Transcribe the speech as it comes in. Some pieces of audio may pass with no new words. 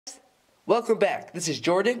Welcome back, this is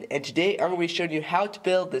Jordan, and today I'm going to be showing you how to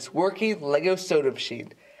build this working Lego soda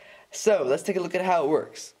machine. So, let's take a look at how it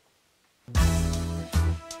works.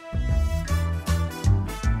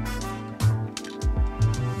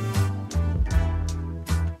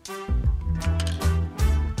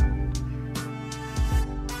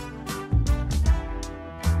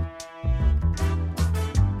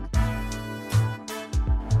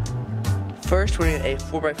 First, we're going to get a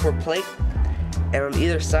 4x4 plate. And on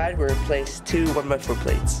either side, we're going to place two 1x4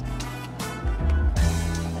 plates.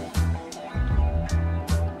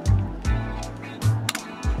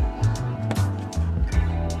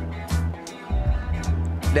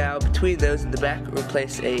 Now, between those in the back, we'll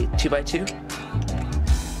place a 2x2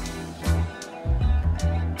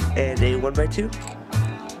 and a 1x2.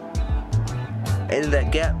 And in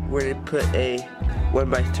that gap, we're going to put a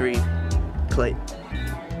 1x3 plate.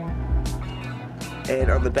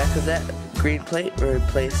 And on the back of that green plate, we're going to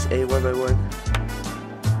place a 1x1,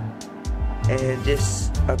 and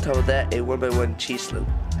just on top of that, a 1x1 cheese loop.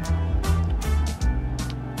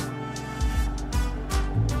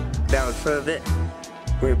 Now in front of it,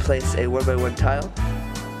 we're going to place a 1x1 tile,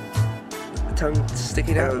 the tongue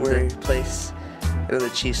sticking out, and we're going to place another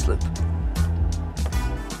cheese loop.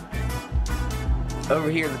 Over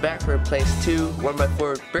here in the back, we're going to place two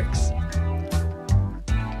 1x4 bricks,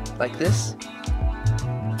 like this.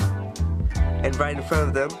 And right in front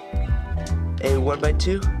of them, a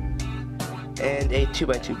 1x2 and a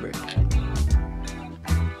 2x2 brick.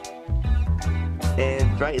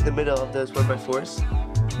 And right in the middle of those 1x4s,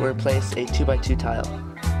 we're going to place a 2x2 tile.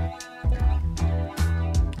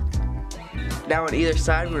 Now on either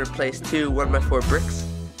side, we're going to place two 1x4 bricks.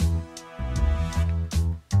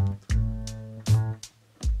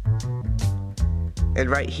 And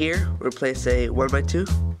right here, we're going to place a 1x2.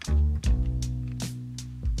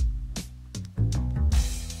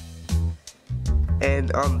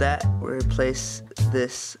 And on that, we're going to place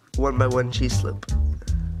this 1x1 cheese loop.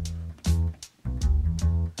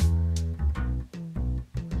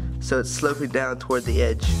 So it's sloping down toward the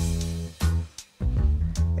edge.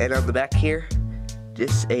 And on the back here,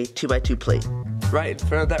 just a 2x2 plate. Right in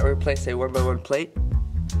front of that, we're going to place a 1x1 plate.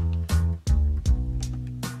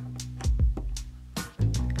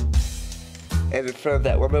 And in front of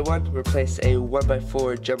that 1x1, we'll place a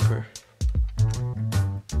 1x4 jumper.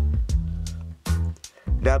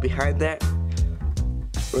 Now behind that,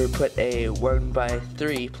 we're going to put a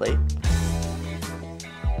 1x3 plate,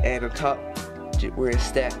 and on top, we're going to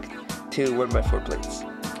stack two 1x4 plates.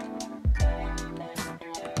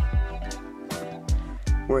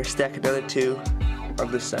 We're going to stack another two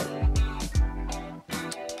on this side.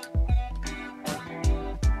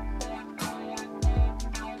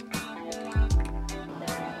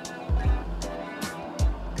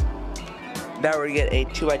 Now we're going to get a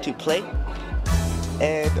 2x2 plate.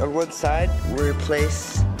 And on one side, we're going to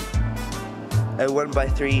place a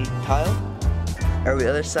 1x3 tile. And on the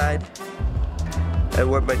other side, a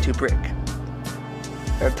 1x2 brick.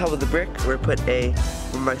 And on top of the brick, we're going to put a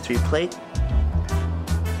 1x3 plate.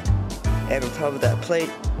 And on top of that plate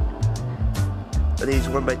are these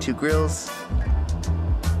 1x2 grills.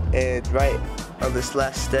 And right on this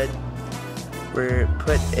last stud, we're going to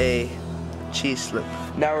put a cheese slip.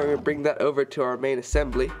 Now we're going to bring that over to our main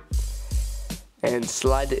assembly and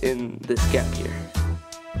slide it in this gap here.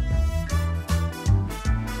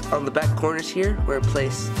 On the back corners here, we're going to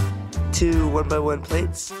place two 1x1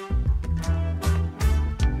 plates.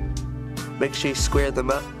 Make sure you square them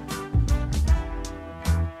up.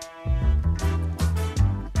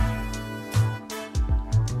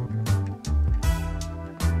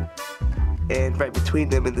 And right between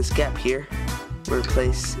them in this gap here, we're going to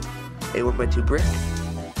place a 1x2 brick.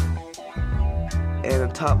 And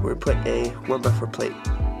on top, we're going to put a 1x4 plate.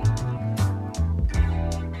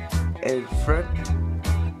 And in front,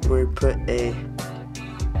 we're going to put a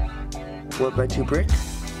 1x2 brick.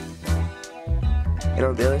 And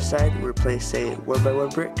on the other side, we're going to place a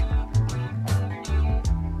 1x1 brick.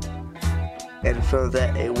 And in front of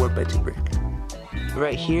that, a 1x2 brick.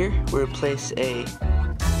 Right here, we're going to place a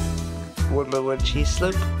 1x1 cheese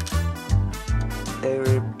slope. And we're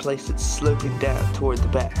going to place it sloping down toward the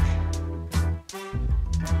back.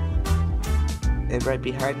 And right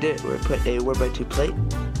behind it, we're going to put a 1x2 plate.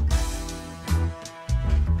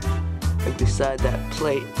 And beside that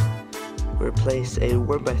plate, we're going to place a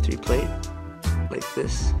 1x3 plate, like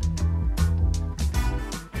this.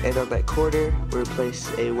 And on that corner, we're going to place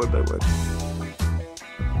a 1x1.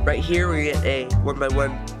 Right here, we get a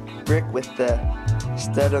 1x1 brick with the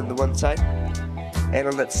stud on the one side. And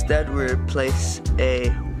on that stud, we're going to place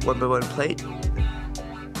a 1x1 plate.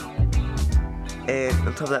 And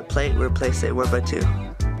on top of that plate, we're gonna place a 1x2.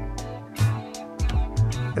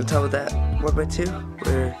 On top of that 1x2,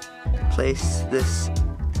 we're gonna place this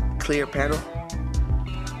clear panel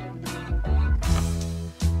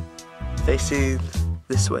facing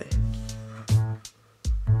this way.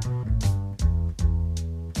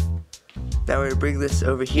 Now we're gonna bring this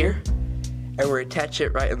over here and we're gonna attach it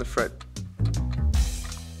right in the front.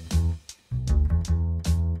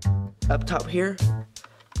 Up top here,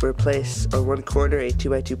 we're gonna place on one corner a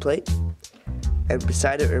 2x2 plate, and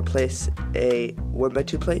beside it we're gonna place a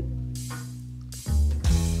 1x2 plate.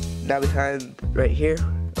 Now behind right here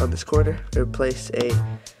on this corner, we're gonna place a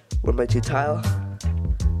 1x2 tile,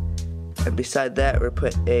 and beside that we're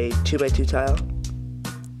gonna put a 2x2 tile,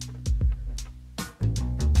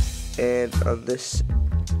 and on this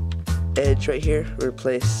edge right here, we're gonna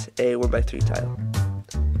place a 1x3 tile.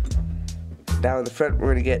 Now in the front,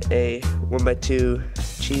 we're gonna get a 1x2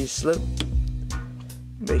 cheese slope.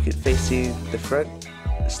 Make it facing the front,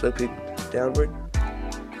 sloping downward.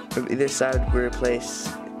 From either side, we're gonna place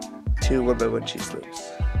two 1x1 cheese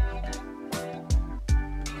slopes.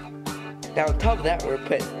 Now on top of that, we're gonna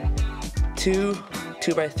put two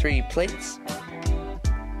 2x3 plates,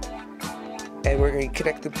 and we're gonna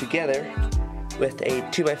connect them together with a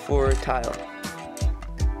 2x4 tile.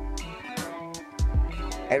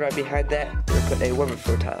 And right behind that, we're gonna put a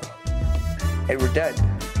 1x4 tile. And we're done.